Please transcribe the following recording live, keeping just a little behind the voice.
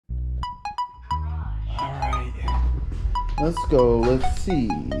Let's go. Let's see.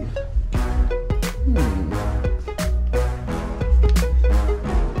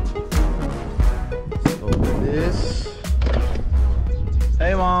 Let's go with this.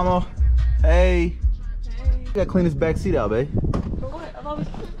 Hey, mama. Hey. We gotta clean this back seat out, babe. For what? I've always.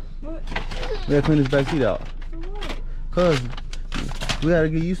 What? We gotta clean this back seat out. For what? Cause we gotta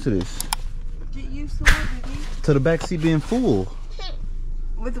get used to this. Get used to what, baby? To the back seat being full.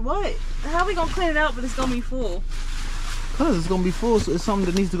 With what? How are we gonna clean it out but it's gonna be full? Cause it's gonna be full, so it's something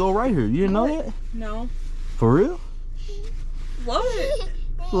that needs to go right here. You didn't know that? No. For real? What?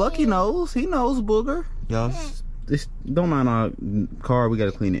 Lucky knows. He knows, booger. Y'all, don't mind our car. We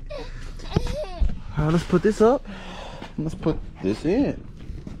gotta clean it. All right, let's put this up. Let's put this in.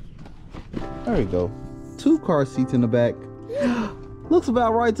 There we go. 2 car seats in the back. Looks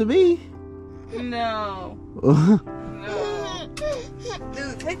about right to me. No. No.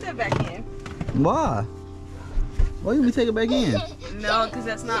 Dude, take that back in. Why? Why you be taking back in? No, because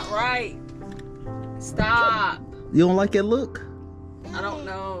that's not right. Stop. You don't like that look? I don't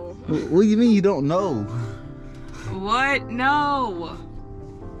know. What do you mean you don't know? What? No.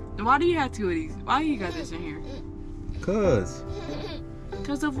 Why do you have 2 of these? Why you got this in here? Cause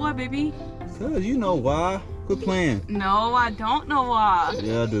Because of what, baby? Cause you know why. Quit playing. No, I don't know why.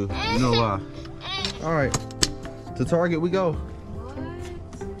 Yeah, I do. You know why. All right. To Target we go.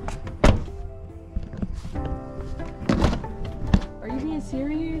 Are you being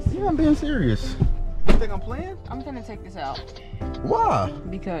serious? Yeah, I'm being serious. You think I'm playing? I'm gonna take this out. Why?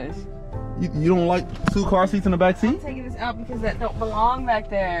 Because. You don't like 2 car seats in the back I'm seat? taking this out because that don't belong back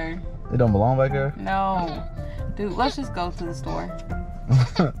there. It don't belong back there? No. Dude, let's just go to the store.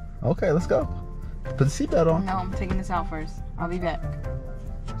 Okay, let's go. Put the seatbelt on. No, I'm taking this out first. I'll be back.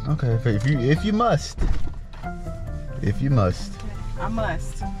 Okay, if you must. If you must. I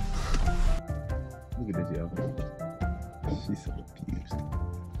must. Look at this, yo. She's so confused.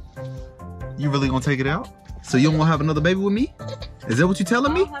 You really gonna take it out? So you don't wanna have another baby with me? Is that what you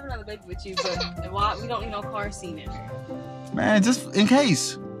telling me? I'll have another baby with you, but why, we don't need no car seat in there. Man, just in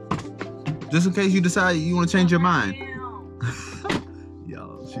case. Just in case you decide you wanna change your mind.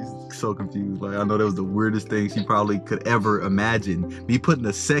 Yo, she's so confused. Like, I know that was the weirdest thing she probably could ever imagine. Me putting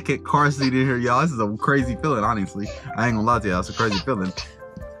a second car seat in here, y'all. This is a crazy feeling, honestly. I ain't gonna lie to y'all, it's a crazy feeling.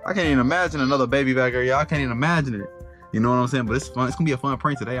 I can't even imagine another baby back here, y'all. I can't even imagine it. You know what I'm saying? But it's fun. It's gonna be a fun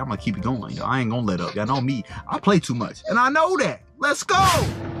prank today. I'm gonna keep it going, y'all. I ain't gonna let up. Y'all know me. I play too much, and I know that. Let's go.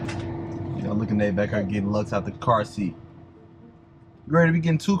 Y'all looking at back here getting Lux out the car seat. You ready to be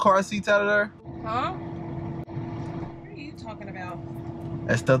getting 2 car seats out of there? Huh? What are you talking about?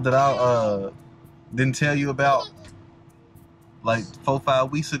 That stuff that I didn't tell you about like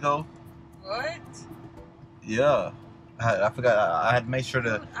 4-5 weeks ago. What? Yeah, I forgot. I had to make sure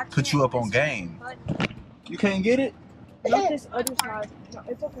to put you up on game. You can't get it? Not this other side. No,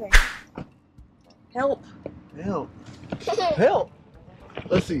 it's okay. Help. Help. Help.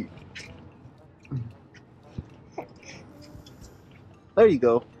 Let's see. There you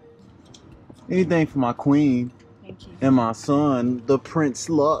go. Anything for my queen. Thank you. And my son, the Prince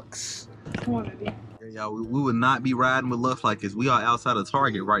Lux. Come on, baby. Yeah, y'all, we would not be riding with Lux like this. We are outside of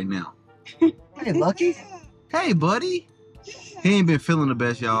Target right now. Hey, Lucky. Hey, buddy. He ain't been feeling the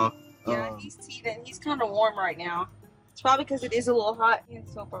best, y'all. Yeah, he's teething. He's kind of warm right now. It's probably because it is a little hot.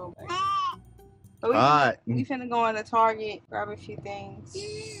 It's so broke. But we finna go into Target, grab a few things.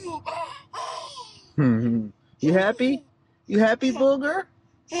 You happy? You happy, Booger?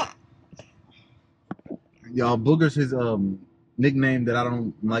 Y'all, Booger's his nickname that I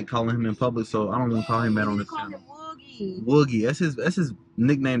don't like calling him in public, so I don't even call him that on this channel. Woogie. That's his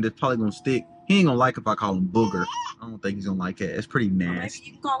nickname that's probably gonna stick. He ain't gonna like if I call him Booger. I don't think he's gonna like it. It's pretty nasty. Maybe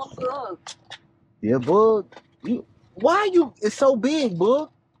you can call him Bug. Yeah, Bug. Why you? It's so big, Bug.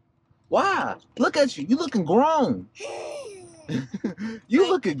 Why? Look at you. You looking grown. You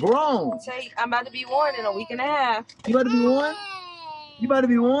looking grown. Say, I'm about to be 1 in a week and a half. You about to be 1? You about to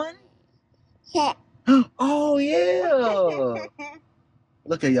be 1? Yeah. Oh yeah.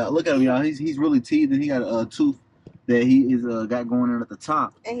 Look at y'all. Look at him, y'all. He's really teething. He got a tooth that he is got going in at the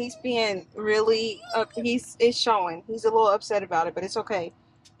top. And he's being really it's showing. He's a little upset about it, but it's okay.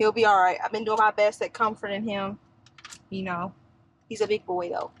 He'll be all right. I've been doing my best at comforting him. You know, he's a big boy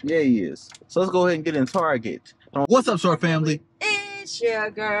though. Yeah, he is. So let's go ahead and get in Target. What's up, short family? It's your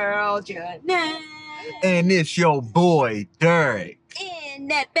girl Janae. And it's your boy Derrick.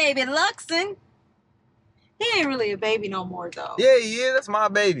 And that baby Luxon. He ain't really a baby no more though. Yeah, he is. That's my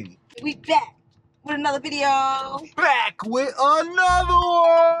baby. We back with another video. Back with another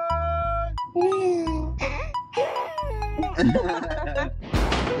one.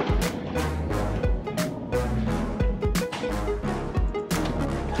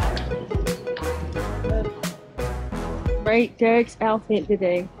 rate Derrick's outfit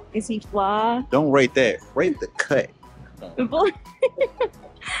today. Is he fly? Don't rate that. Rate the cut.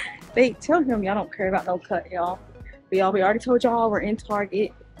 They tell him y'all don't care about no cut, y'all. But y'all, we already told y'all we're in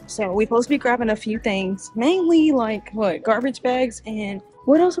Target. So we supposed to be grabbing a few things. Mainly like what? Garbage bags and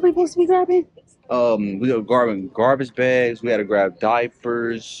what else are we supposed to be grabbing? We got grabbing garbage bags. We had to grab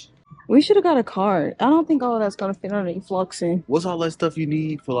diapers. We should have got a cart. I don't think all of that's gonna fit underneath Fluxing. What's all that stuff you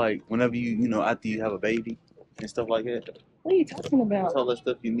need for like whenever you know, after you have a baby and stuff like that? What are you talking about? What's all that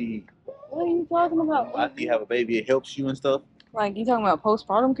stuff you need? What are you talking about? After you have a baby, it helps you and stuff. Like you talking about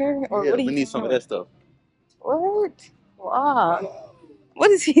postpartum care? Or Yeah, what are we you need some of that stuff. What? Wow. What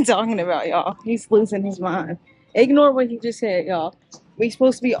is he talking about, y'all? He's losing his mind. Ignore what he just said, y'all. We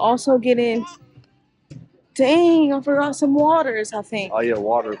supposed to be also getting... Dang, I forgot some waters, I think. Oh yeah,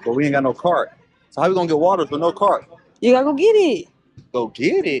 water. But we ain't got no cart. So how we gonna get water with no cart? You gotta go get it. Go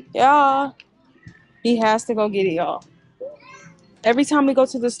get it? Yeah. He has to go get it, y'all. Every time we go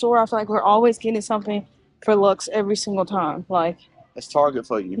to the store, I feel like we're always getting something for Lux every single time. Like, that's Target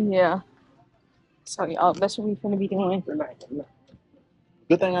for you. yeah. So, y'all, that's what we're gonna be doing.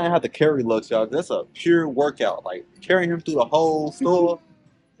 Good thing I didn't have to carry Lux, y'all. That's a pure workout. Like, carrying him through the whole store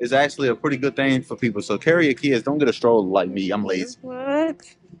is actually a pretty good thing for people. So, carry your kids. Don't get a stroller like me. I'm lazy. What?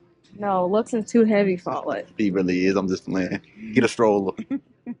 No, Lux is too heavy for it. He really is. I'm just playing. Get a stroller.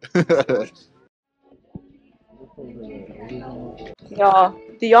 Y'all,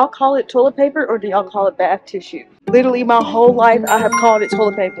 do y'all call it toilet paper or do y'all call it bath tissue? Literally my whole life I have called it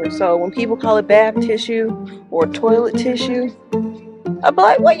toilet paper. So when people call it bath tissue or toilet tissue, I'll be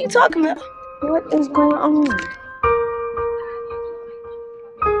like, what are you talking about? What is going on?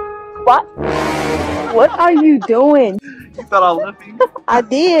 What? What are you doing? You thought I left you? I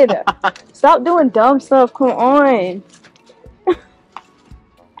did. Stop doing dumb stuff. Come on.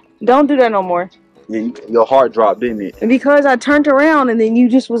 Don't do that no more. Yeah, your heart dropped, didn't it? Because I turned around and then you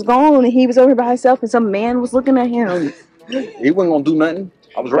just was gone and he was over here by himself and some man was looking at him. He wasn't gonna do nothing.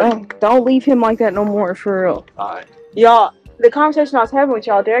 I was ready. Don't leave him like that no more, for real. Alright. Y'all, the conversation I was having with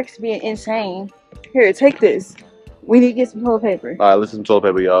y'all, Derrick's being insane. Here, take this. We need to get some toilet paper. Alright, let's some toilet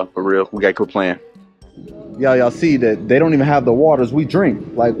paper, y'all. For real. We gotta quit playing. Y'all see that they don't even have the waters we drink.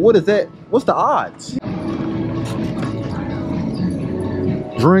 Like, what is that? What's the odds?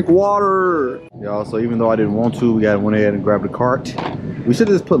 Drink water. Y'all, so even though I didn't want to, we went ahead and grabbed a cart. We should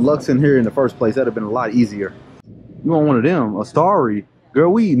have just put Lux in here in the first place. That'd have been a lot easier. You want one of them, a Starry.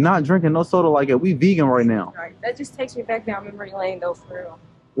 Girl, we not drinking no soda like that. We vegan right now. Right. That just takes me back down memory lane though, for real.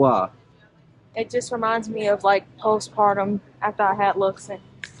 Why? It just reminds me of like postpartum after I had Lux and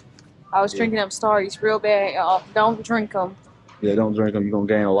I was drinking them Starries real bad, y'all. Don't drink them. Yeah, don't drink them. You're gonna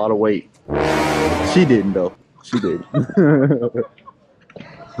gain a lot of weight. She didn't though. She didn't.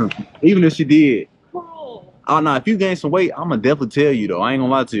 Even if she did. Oh no, if you gain some weight, I'm gonna definitely tell you though. I ain't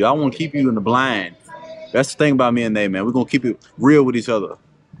gonna lie to you. I want to keep you in the blind. That's the thing about me and they, man. We're gonna keep it real with each other.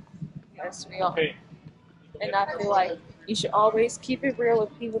 Yes, we are. And I feel like you should always keep it real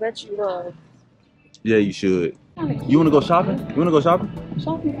with people that you love. Yeah, you should. You wanna go shopping? You wanna go shopping?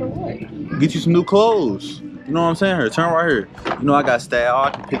 Shopping for what? Get you some new clothes. You know what I'm saying? Here, turn right here. You know I got style. I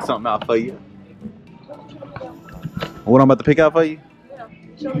can pick something out for you. What I'm about to pick out for you?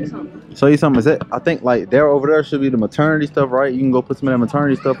 Show me something. Show you something. Is that, I think like there over there should be the maternity stuff, right? You can go put some of that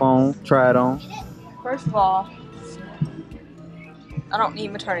maternity stuff on, try it on. First of all, I don't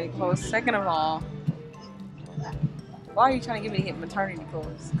need maternity clothes. Second of all, why are you trying to get me to get maternity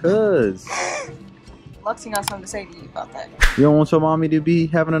clothes? Cause Luxie got something to say to you about that. you don't want your mommy to be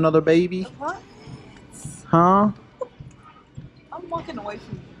having another baby? What? Huh? I'm walking away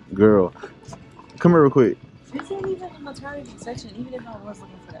from you. Girl, come here real quick. This ain't even a maternity section, even if I was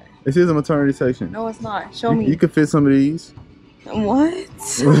looking for that. This is a maternity section. No, it's not. Show me. You can fit some of these. What?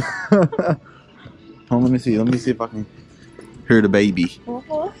 Hold on, let me see. Let me see if I can hear the baby.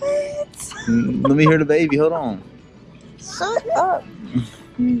 What? Let me hear the baby. Hold on. Shut up.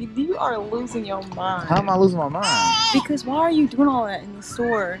 You are losing your mind. How am I losing my mind? Because why are you doing all that in the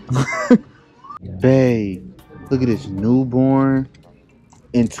store? Babe, look at this newborn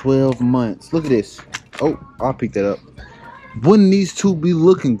in 12 months. Look at this. Oh, I'll pick that up. Wouldn't these two be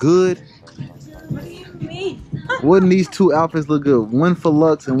looking good? What do you mean? Wouldn't these two outfits look good? One for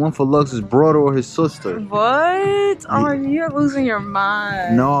Lux and one for Lux's brother or his sister. What? Oh, you're losing your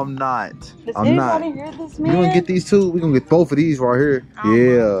mind. No, I'm not. Does I'm not. anybody hear this, man? You gonna get these two? We gonna get both of these right here. Oh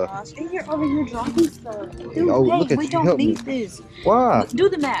yeah. My gosh. And you're over here dropping stuff. Dude, Oh, hey, look at we you. don't Help need me. this. Why? Do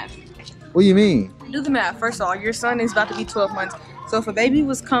the math. What do you mean? Do the math. First of all, your son is about to be 12 months. So if a baby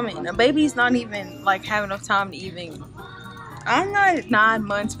was coming, a baby's not even like have enough time to even I'm not 9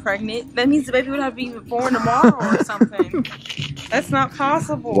 months pregnant. That means the baby would have to be born tomorrow or something. That's not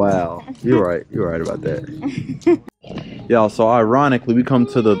possible. Wow, you're right. You're right about that. Y'all, so ironically, we come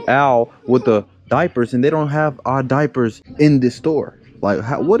to the owl with the diapers, and they don't have our diapers in this store. Like,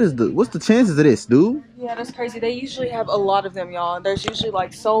 what's the chances of this, dude? Yeah, that's crazy. They usually have a lot of them, y'all. There's usually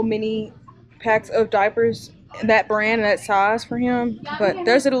like so many packs of diapers, that brand, that size for him. But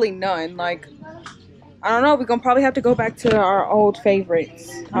there's literally none. Like, I don't know. We're gonna probably have to go back to our old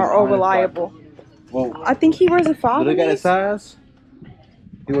favorites, our old reliable. Well, I think he wears a 5. do they got a size?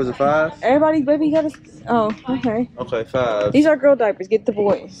 He was a 5? Everybody, baby, got a. Oh, okay. Okay, 5. These are girl diapers. Get the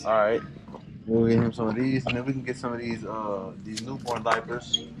boys. All right. We'll get him some of these, and then we can get some of these newborn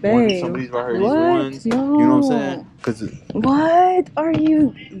diapers. Babe, some of these right here, what? these ones. No. You know what I'm saying? Cause what are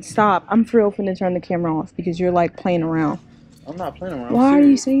you? Stop! I'm for real finna turn the camera off because you're like playing around. I'm not playing around. Why are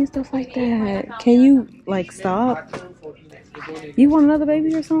you saying stuff like that? Can you like stop? You want another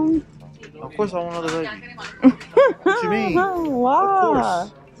baby or something? Of course I want another baby. What you mean? Why? Of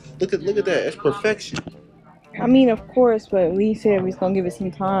course. Look at that. It's perfection. I mean, of course, but we said we was gonna give it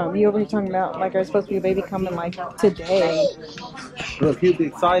some time. You over here talking about like there's supposed to be a baby coming like today. Look, he'll be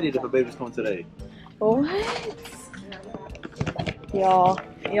excited if a baby's coming today. What? Y'all,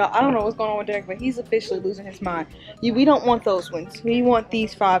 I don't know what's going on with Derrick, but he's officially losing his mind. We don't want those ones. We want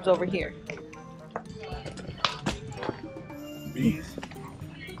these 5s over here. These?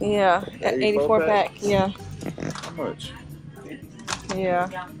 Yeah, that 84 pack. Yeah. How much?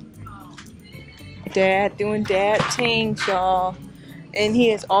 Yeah. Dad doing dad things, y'all. And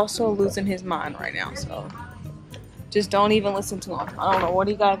he is also losing his mind right now, so just don't even listen to him. I don't know what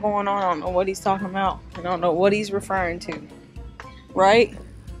he got going on. I don't know what he's talking about. I don't know what he's referring to. Right?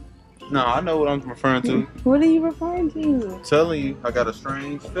 No, I know what I'm referring to. What are you referring to? I'm telling you, I got a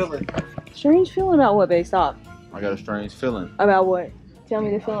strange feeling. Strange feeling about what, babe? Stop. I got a strange feeling. About what? Tell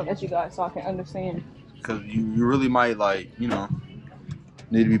me the feeling that you got so I can understand. Because you really might, like, you know,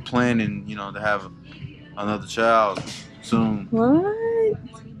 need to be planning, you know, to have another child soon. What?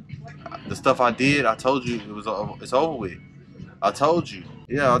 The stuff I did, I told you, it's over with. I told you.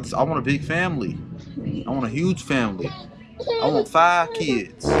 Yeah, I want a big family. I want a huge family. I want 5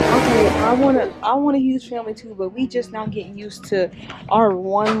 kids. Okay, I want a huge family too, but we just now getting used to our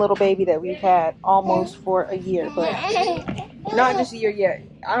one little baby that we've had almost for a year, but not just a year yet.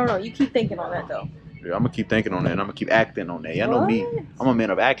 I don't know. You keep thinking on that though. Yeah, I'm gonna keep thinking on that, and I'm gonna keep acting on that. Y'all know me. I'm a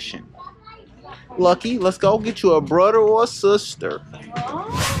man of action. Lucky, let's go get you a brother or a sister.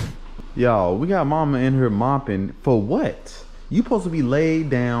 Y'all, we got mama in here mopping for what? You supposed to be laid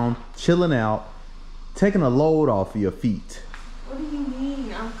down, chilling out, taking a load off of your feet. What do you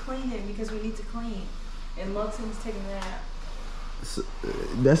mean? I'm cleaning because we need to clean. And Luxon's taking a nap. So,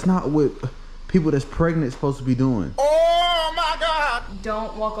 that's not what people that's pregnant supposed to be doing. Oh my God!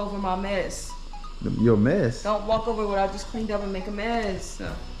 Don't walk over my mess. Your mess? Don't walk over what I just cleaned up and make a mess.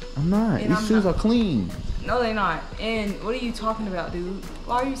 I'm not. And These shoes are clean. No, they're not. And what are you talking about, dude?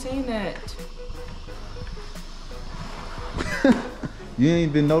 Why are you saying that? You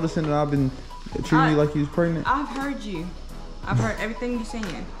ain't been noticing that I've been treating you like you was pregnant? I've heard you. I've heard everything you're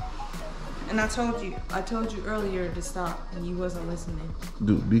saying. And I told you earlier to stop and you wasn't listening.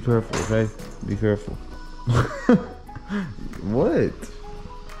 Dude, be careful, okay? Be careful. What?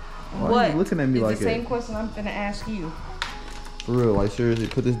 Why are you looking at me like that? It's the same question I'm gonna ask you. For real, like seriously,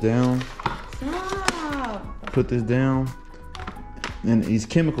 put this down. Stop. Put this down. And these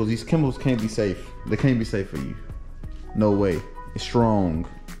chemicals can't be safe. They can't be safe for you. No way. It's strong.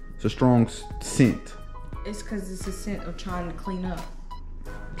 It's a strong scent. It's because it's a scent of trying to clean up.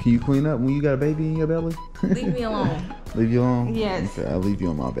 Can you clean up when you got a baby in your belly? Leave me alone. Leave you alone? Yes. Okay, I'll leave you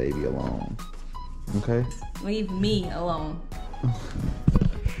and my baby alone. Okay? Leave me alone.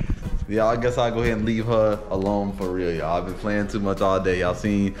 Yeah, I guess I'll go ahead and leave her alone for real, y'all. I've been playing too much all day. Y'all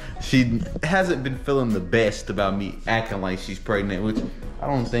seen, she hasn't been feeling the best about me acting like she's pregnant, which I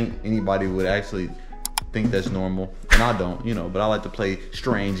don't think anybody would actually think that's normal. And I don't, you know, but I like to play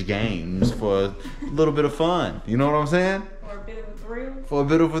strange games for a little bit of fun. You know what I'm saying? For a bit of a thrill. For a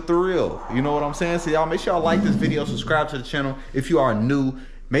bit of a thrill. You know what I'm saying? So y'all make sure y'all like this video, subscribe to the channel. If you are new,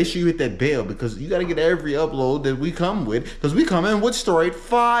 make sure you hit that bell because you gotta get every upload that we come with, because we come in with straight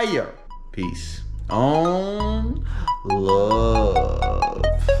fire. Peace. On love.